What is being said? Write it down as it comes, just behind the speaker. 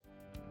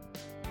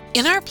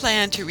In our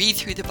plan to read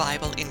through the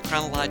Bible in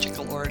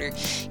chronological order,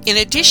 in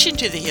addition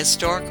to the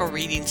historical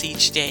readings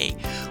each day,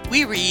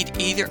 we read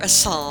either a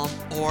psalm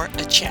or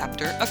a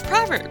chapter of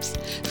Proverbs.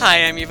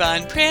 Hi, I'm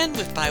Yvonne Pren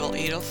with Bible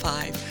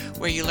 805,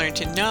 where you learn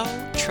to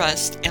know,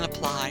 trust, and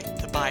apply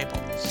the Bible.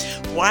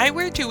 Why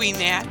we're doing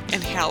that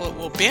and how it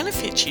will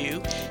benefit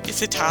you is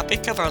the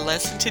topic of our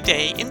lesson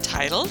today,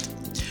 entitled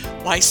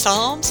Why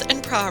Psalms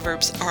and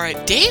Proverbs Are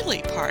a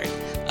Daily Part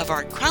of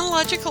Our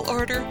Chronological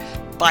Order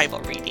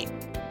Bible Reading.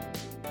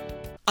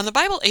 On the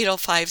Bible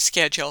 805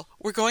 schedule,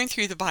 we're going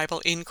through the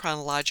Bible in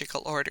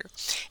chronological order.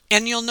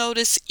 And you'll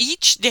notice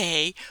each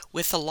day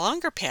with the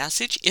longer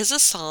passage is a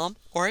psalm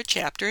or a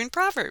chapter in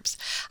Proverbs.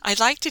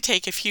 I'd like to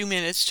take a few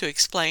minutes to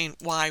explain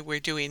why we're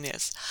doing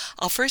this.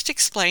 I'll first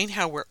explain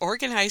how we're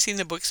organizing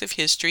the books of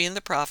history and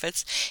the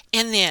prophets,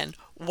 and then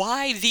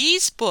why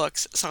these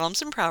books,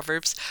 Psalms and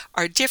Proverbs,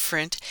 are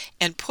different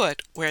and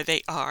put where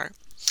they are.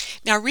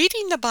 Now,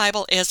 reading the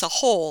Bible as a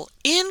whole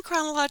in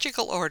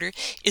chronological order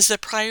is the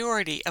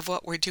priority of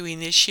what we're doing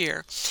this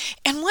year.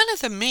 And one of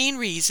the main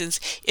reasons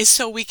is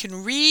so we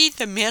can read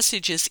the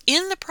messages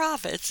in the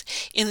prophets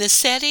in the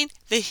setting,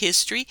 the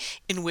history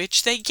in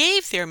which they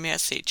gave their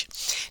message.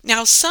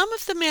 Now, some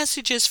of the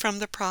messages from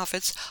the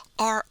prophets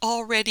are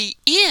already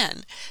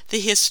in the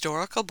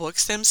historical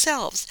books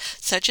themselves,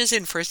 such as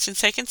in 1st and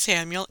 2nd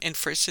Samuel and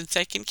 1st and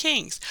 2nd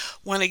Kings.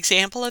 One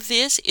example of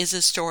this is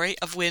a story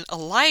of when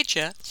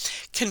Elijah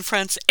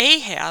confronts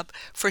Ahab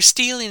for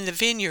stealing the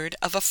vineyard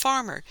of a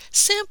farmer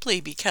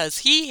simply because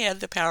he had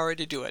the power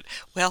to do it.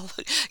 Well,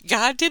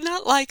 God did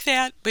not like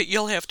that, but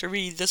you'll have to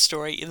read the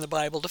story in the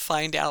Bible to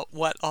find out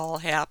what all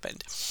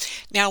happened.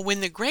 Now,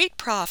 when the great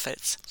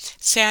prophets,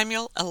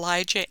 Samuel,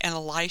 Elijah, and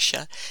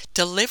Elisha,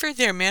 delivered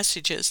their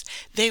messages,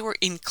 they were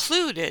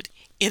included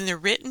in the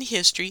written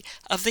history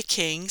of the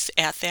kings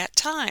at that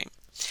time.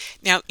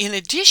 Now, in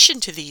addition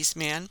to these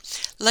men,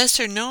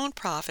 lesser-known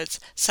prophets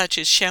such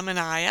as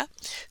Shemaiah,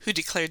 who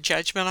declared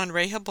judgment on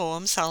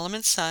Rehoboam,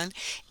 Solomon's son,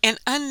 and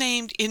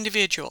unnamed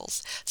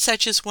individuals,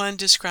 such as one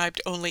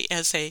described only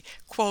as a,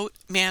 quote,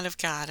 man of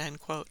God,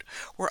 unquote,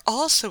 were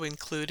also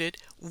included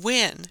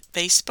when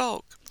they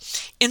spoke.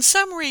 In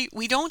summary,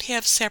 we don't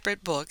have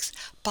separate books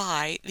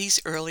by these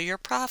earlier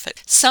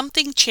prophets.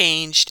 Something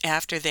changed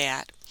after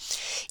that,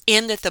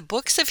 in that the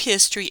books of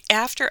history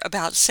after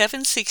about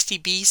 760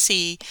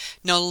 BC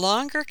no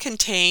longer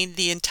contain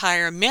the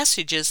entire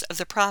messages of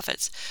the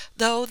prophets,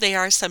 though they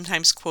are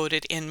sometimes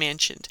quoted and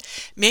mentioned.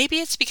 Maybe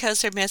it's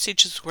because their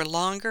messages were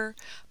longer,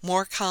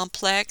 more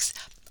complex,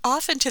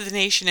 often to the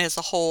nation as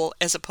a whole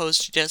as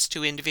opposed to just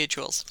to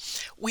individuals.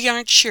 We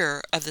aren't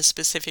sure of the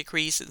specific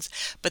reasons,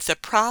 but the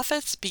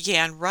prophets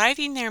began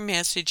writing their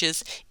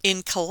messages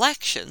in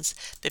collections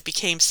that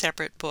became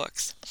separate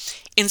books.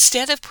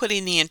 Instead of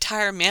putting the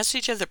entire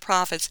message of the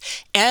prophets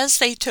as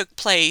they took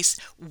place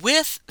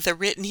with the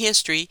written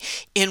history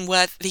in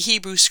what the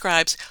Hebrew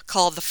scribes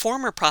called the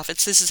former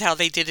prophets, this is how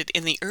they did it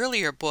in the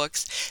earlier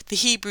books, the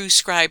Hebrew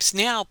scribes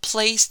now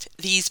placed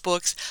these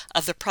books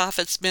of the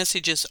prophets'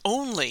 messages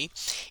only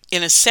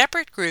in a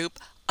separate group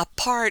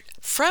apart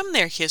from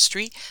their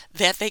history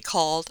that they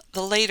called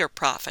the later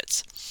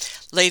prophets.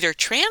 Later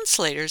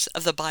translators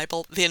of the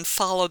Bible then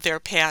followed their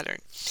pattern.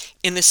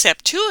 In the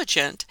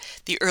Septuagint,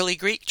 the early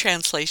Greek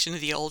translation of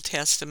the Old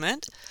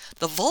Testament,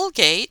 the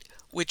Vulgate,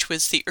 which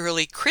was the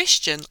early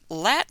Christian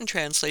Latin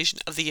translation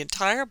of the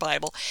entire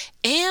Bible,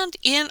 and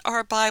in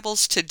our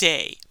Bibles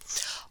today,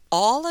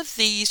 all of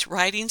these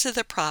writings of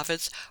the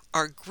prophets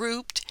are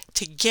grouped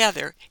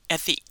together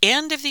at the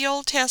end of the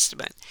Old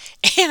Testament,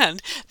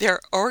 and they're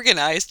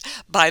organized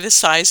by the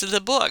size of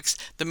the books.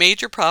 The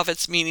major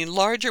prophets meaning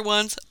larger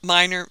ones,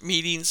 minor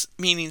meaning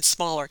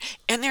smaller,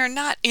 and they're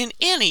not in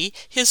any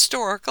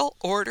historical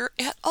order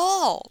at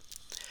all.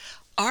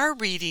 Our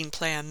reading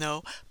plan,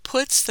 though,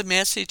 puts the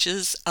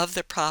messages of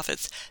the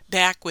prophets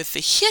back with the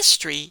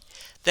history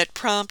that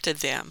prompted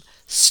them,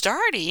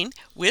 starting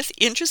with,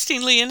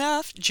 interestingly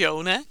enough,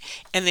 Jonah,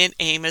 and then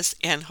Amos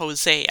and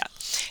Hosea.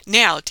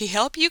 Now, to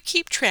help you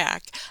keep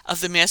track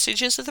of the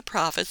messages of the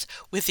prophets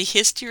with the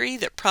history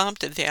that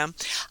prompted them,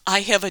 I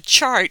have a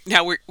chart.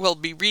 Now, we'll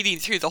be reading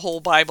through the whole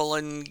Bible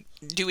and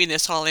doing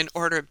this all in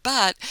order,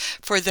 but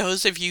for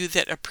those of you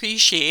that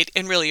appreciate,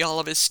 and really all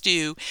of us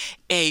do,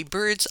 a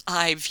bird's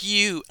eye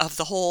view of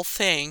the whole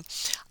thing,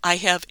 I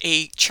have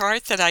a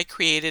chart that I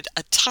created,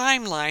 a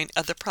timeline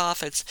of the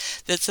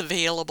prophets that's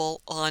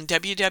available on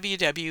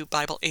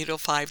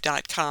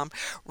www.bible805.com.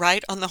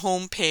 Right on the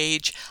home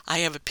page, I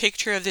have a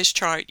picture of this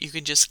chart. You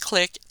can just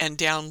click and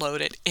download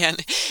it.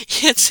 And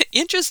it's,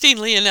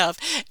 interestingly enough,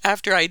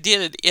 after I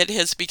did it, it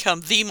has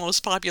become the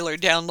most popular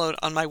download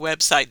on my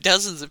website.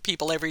 Dozens of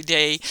people every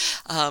day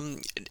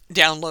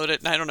download it,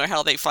 and I don't know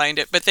how they find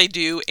it, but they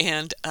do,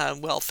 and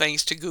well,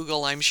 thanks to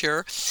Google, I'm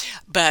sure.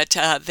 But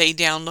they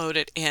download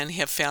it and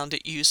have found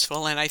it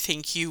useful, and I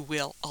think you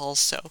will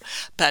also.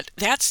 But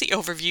that's the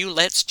overview.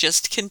 Let's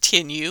just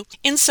continue.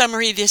 In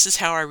summary, this is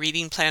how our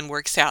reading plan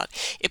works out.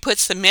 It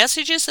puts the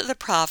messages of the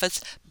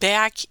prophets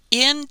back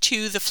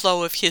into the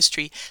flow of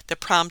history that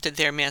prompted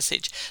their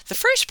message. The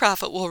first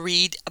prophet we'll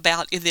read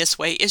about in this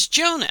way is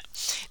Jonah.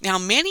 Now,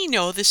 many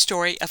know the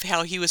story of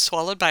how he was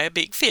swallowed by a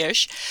big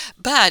fish,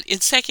 but in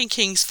 2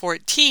 Kings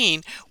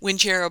 14, when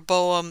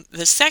Jeroboam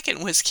II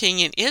was king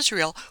in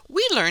Israel,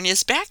 we learn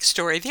his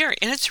backstory there,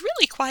 and it's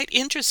really quite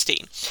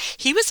interesting.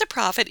 He was a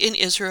prophet in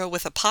Israel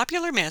with a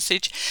popular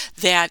message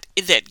that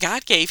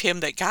God gave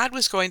him, that God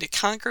was going to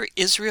conquer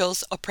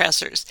Israel's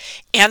oppressors.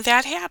 And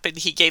that happened.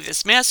 He gave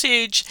this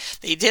message,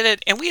 they did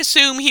it, and we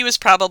assume he was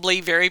probably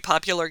a very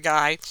popular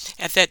guy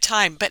at that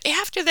time. But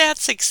after that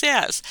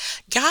success,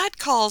 God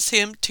calls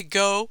him to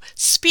go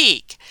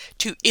speak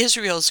to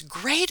Israel's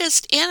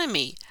greatest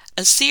enemy,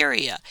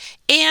 Assyria.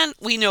 And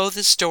we know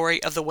the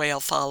story of the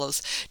whale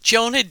follows.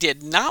 Jonah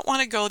did not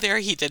want to go there.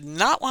 He did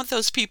not want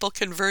those people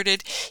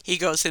converted. He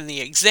goes in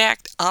the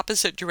exact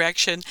opposite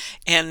direction,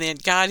 and then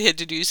God had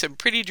to do some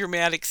pretty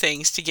dramatic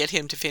things to get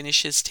him to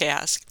finish his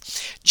task.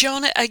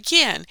 Jonah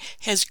again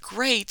has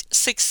great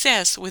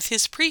success with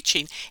his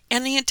preaching,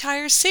 and the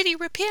entire city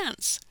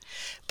repents.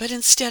 But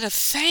instead of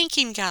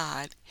thanking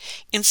God,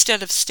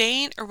 instead of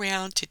staying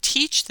around to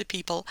teach the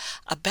people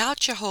about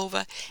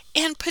Jehovah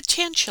and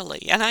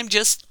potentially, and I'm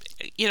just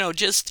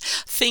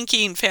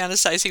thinking,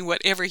 fantasizing,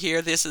 whatever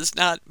here, this is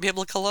not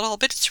biblical at all,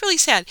 but it's really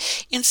sad.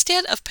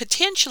 Instead of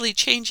potentially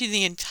changing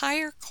the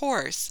entire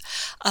course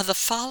of the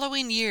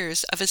following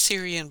years of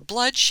Assyrian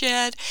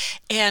bloodshed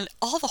and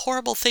all the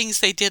horrible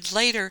things they did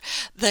later,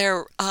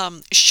 their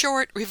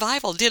short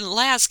revival didn't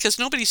last because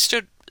nobody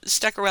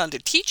stuck around to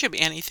teach him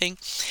anything.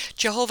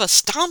 Jehovah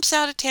stomps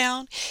out of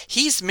town.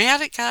 He's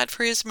mad at God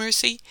for his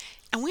mercy,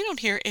 and we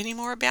don't hear any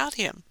more about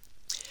him.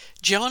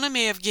 Jonah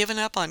may have given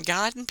up on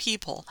God and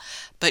people,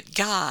 but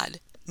God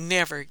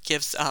never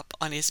gives up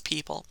on his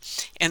people.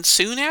 And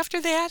soon after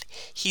that,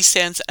 he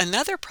sends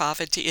another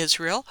prophet to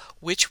Israel,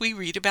 which we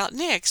read about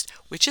next,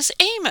 which is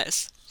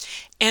Amos.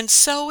 And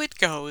so it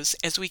goes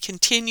as we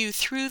continue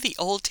through the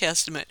Old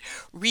Testament,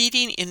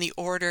 reading in the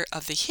order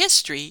of the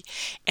history,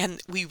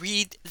 and we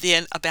read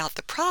then about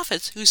the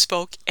prophets who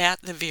spoke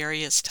at the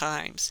various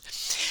times.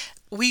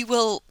 We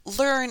will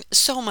learn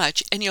so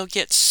much, and you'll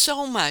get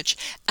so much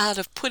out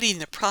of putting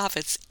the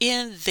prophets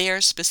in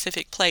their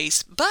specific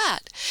place.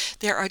 But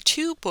there are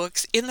two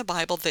books in the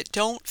Bible that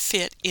don't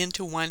fit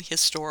into one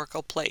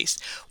historical place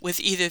with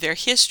either their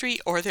history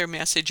or their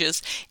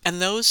messages, and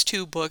those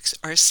two books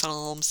are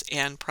Psalms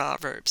and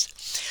Proverbs.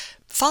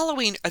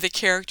 Following are the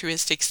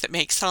characteristics that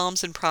make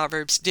Psalms and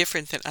Proverbs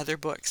different than other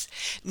books.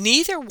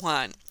 Neither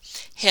one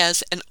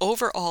has an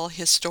overall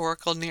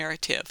historical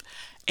narrative,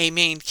 a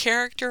main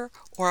character,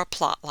 or a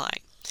plot line.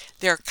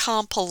 They're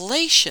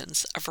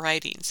compilations of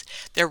writings.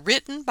 They're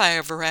written by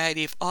a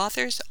variety of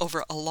authors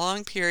over a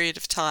long period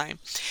of time.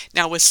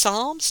 Now with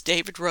Psalms,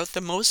 David wrote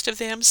the most of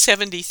them,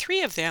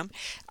 73 of them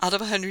out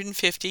of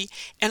 150,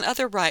 and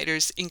other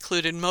writers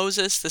included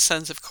Moses, the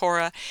sons of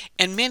Korah,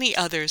 and many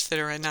others that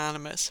are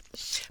anonymous.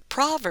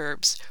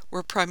 Proverbs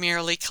were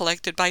primarily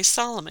collected by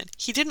Solomon.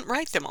 He didn't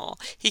write them all.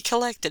 He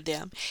collected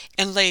them,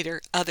 and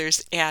later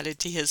others added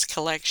to his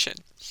collection.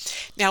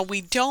 Now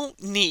we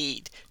don't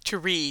need to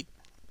read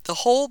the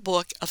whole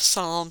book of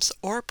Psalms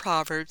or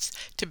Proverbs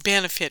to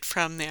benefit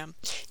from them.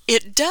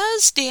 It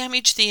does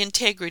damage the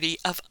integrity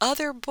of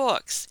other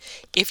books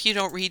if you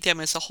don't read them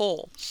as a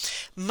whole.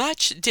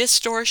 Much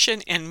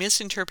distortion and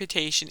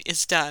misinterpretation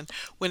is done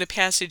when a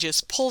passage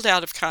is pulled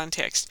out of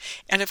context,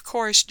 and of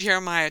course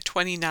Jeremiah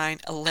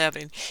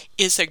 29:11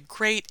 is a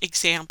great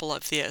example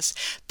of this.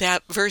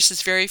 That verse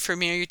is very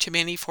familiar to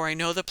many, for I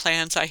know the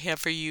plans I have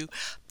for you,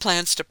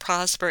 plans to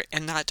prosper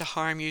and not to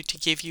harm you, to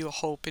give you a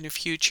hope in a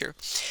future.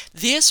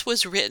 This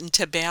was written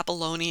to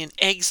Babylonian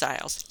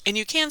exiles, and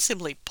you can't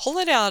simply pull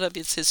it out of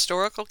its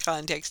historical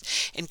context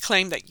and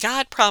claim that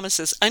God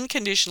promises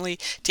unconditionally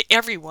to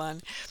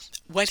everyone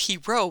what he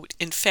wrote,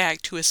 in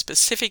fact, to a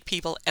specific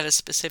people at a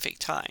specific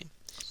time.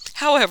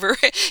 However,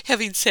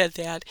 having said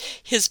that,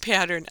 his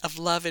pattern of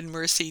love and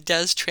mercy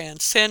does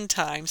transcend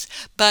times,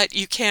 but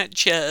you can't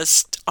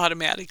just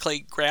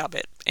automatically grab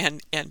it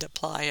and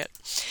apply it.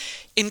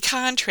 In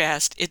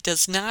contrast, it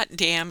does not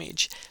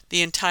damage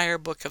the entire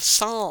book of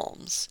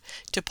Psalms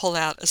to pull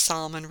out a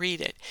psalm and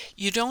read it.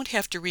 You don't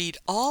have to read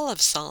all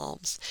of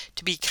Psalms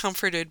to be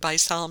comforted by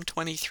Psalm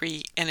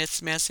 23 and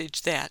its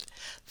message that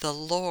the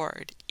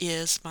Lord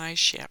is my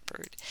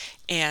shepherd,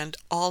 and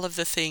all of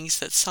the things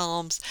that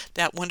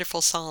that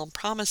wonderful psalm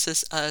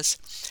promises us.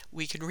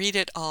 We can read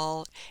it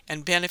all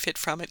and benefit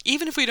from it,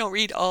 even if we don't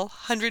read all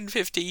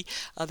 150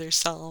 other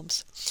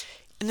psalms.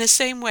 In the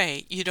same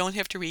way, you don't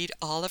have to read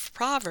all of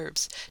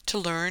Proverbs to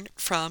learn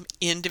from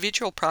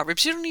individual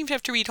Proverbs. You don't even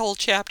have to read whole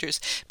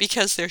chapters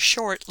because they're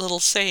short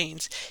little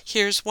sayings.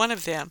 Here's one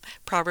of them,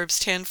 Proverbs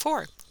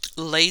 10:4.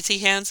 Lazy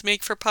hands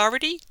make for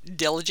poverty,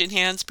 diligent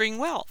hands bring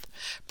wealth.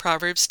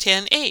 Proverbs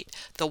 10:8.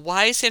 The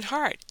wise in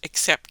heart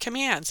accept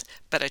commands,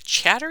 but a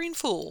chattering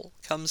fool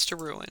comes to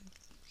ruin.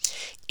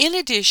 In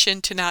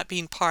addition to not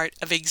being part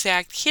of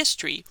exact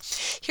history,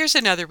 here's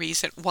another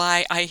reason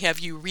why I have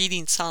you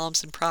reading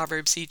Psalms and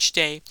Proverbs each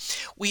day.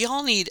 We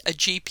all need a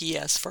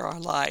GPS for our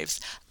lives,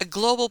 a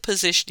global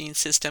positioning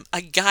system,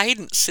 a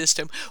guidance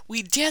system.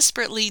 We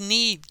desperately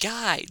need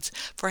guides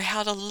for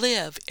how to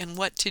live and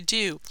what to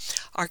do.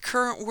 Our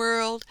current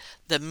world,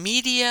 the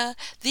media,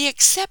 the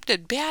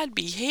accepted bad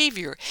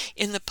behavior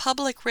in the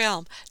public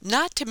realm,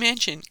 not to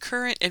mention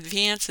current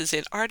advances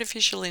in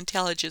artificial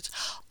intelligence,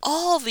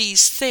 all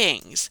these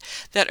things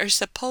that are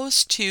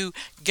supposed to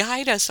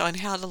guide us on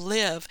how to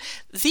live,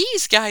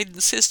 these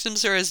guidance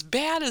systems are as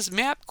bad as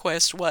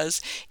MapQuest was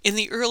in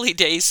the early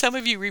days. Some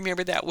of you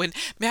remember that when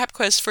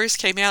MapQuest first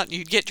came out and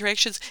you'd get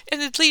directions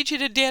and it'd lead you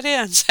to dead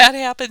ends. That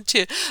happened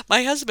to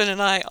my husband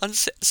and I on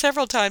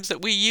several times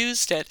that we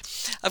used it.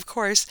 Of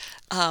course,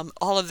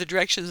 all of the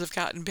directions have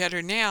gotten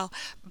better now,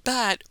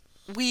 but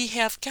we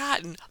have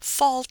gotten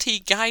faulty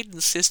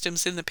guidance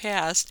systems in the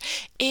past,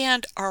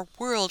 and our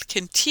world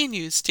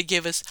continues to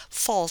give us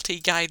faulty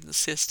guidance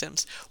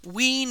systems.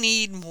 We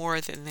need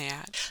more than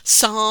that.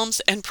 Psalms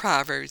and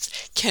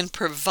Proverbs can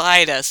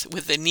provide us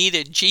with the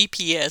needed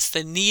GPS,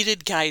 the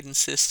needed guidance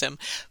system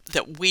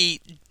that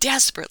we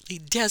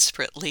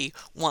desperately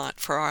want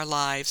for our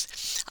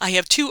lives. I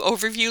have 2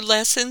 overview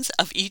lessons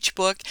of each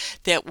book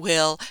that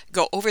will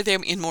go over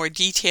them in more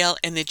detail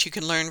and that you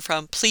can learn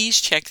from.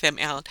 Please check them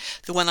out.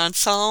 The one on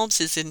Psalms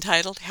is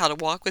entitled How to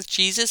Walk with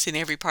Jesus in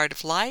Every Part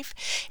of Life,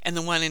 and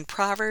the one in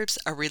Proverbs,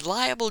 A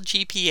Reliable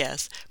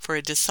GPS for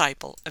a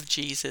Disciple of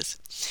Jesus.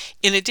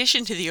 In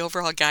addition to the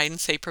overall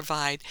guidance they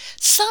provide,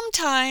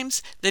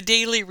 sometimes the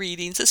daily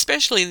readings,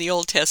 especially in the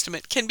Old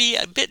Testament, can be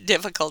a bit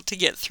difficult to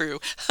get through.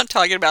 I'm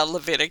talking about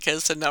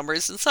Leviticus and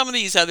Numbers and some of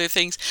these other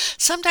things.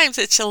 Sometimes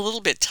it's a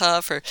little bit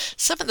tough, or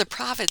some of the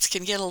prophets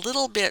can get a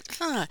little bit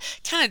kind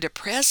of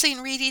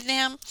depressing reading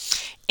them.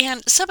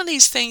 And some of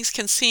these things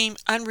can seem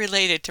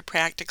unrelated to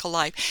practical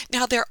life.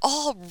 Now, they're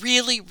all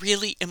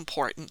really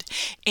important,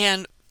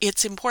 and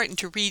it's important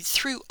to read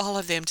through all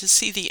of them to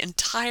see the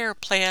entire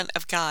plan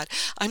of God.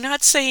 I'm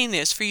not saying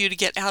this for you to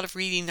get out of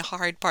reading the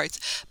hard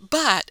parts,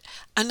 but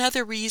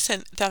another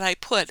reason that I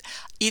put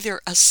either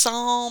a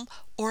psalm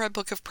or a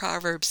book of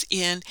Proverbs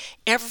in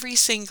every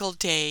single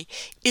day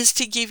is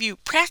to give you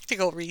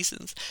practical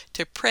reasons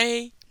to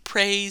pray,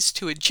 praise,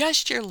 to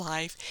adjust your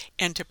life,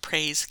 and to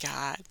praise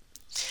God.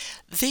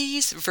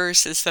 These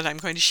verses that I'm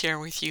going to share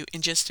with you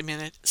in just a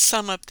minute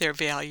sum up their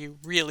value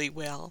really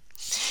well.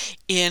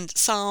 In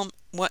Psalm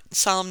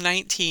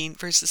 19,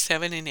 verses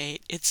 7 and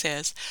 8, it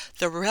says,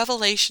 "The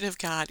revelation of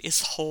God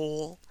is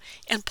whole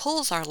and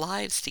pulls our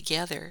lives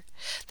together.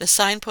 The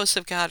signposts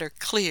of God are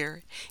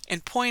clear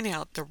and point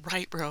out the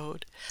right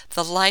road.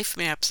 The life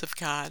maps of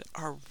God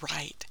are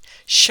right,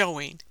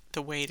 showing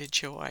the way to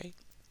joy."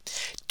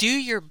 Do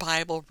your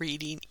Bible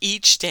reading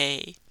each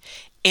day,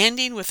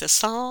 ending with a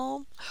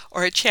psalm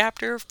or a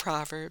chapter of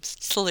Proverbs,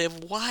 to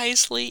live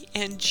wisely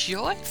and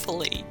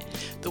joyfully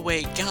the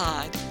way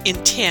God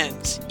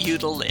intends you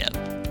to live.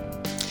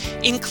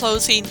 In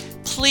closing,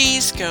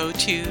 please go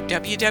to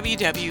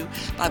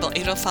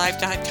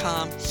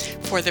www.bible805.com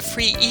for the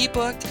free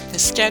ebook, the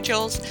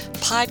schedules,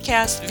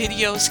 podcasts,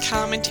 videos,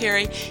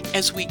 commentary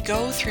as we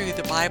go through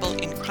the Bible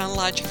in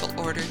chronological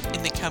order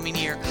in the coming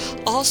year.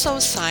 Also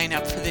sign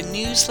up for the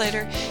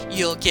newsletter.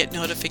 You'll get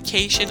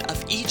notification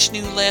of each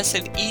new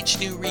lesson, each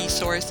new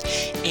resource,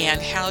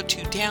 and how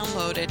to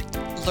download it,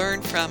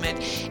 learn from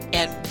it,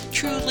 and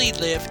truly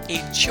live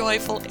a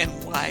joyful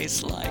and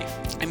wise life.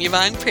 I'm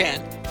Yvonne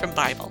Pren from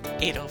Bible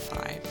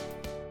 805.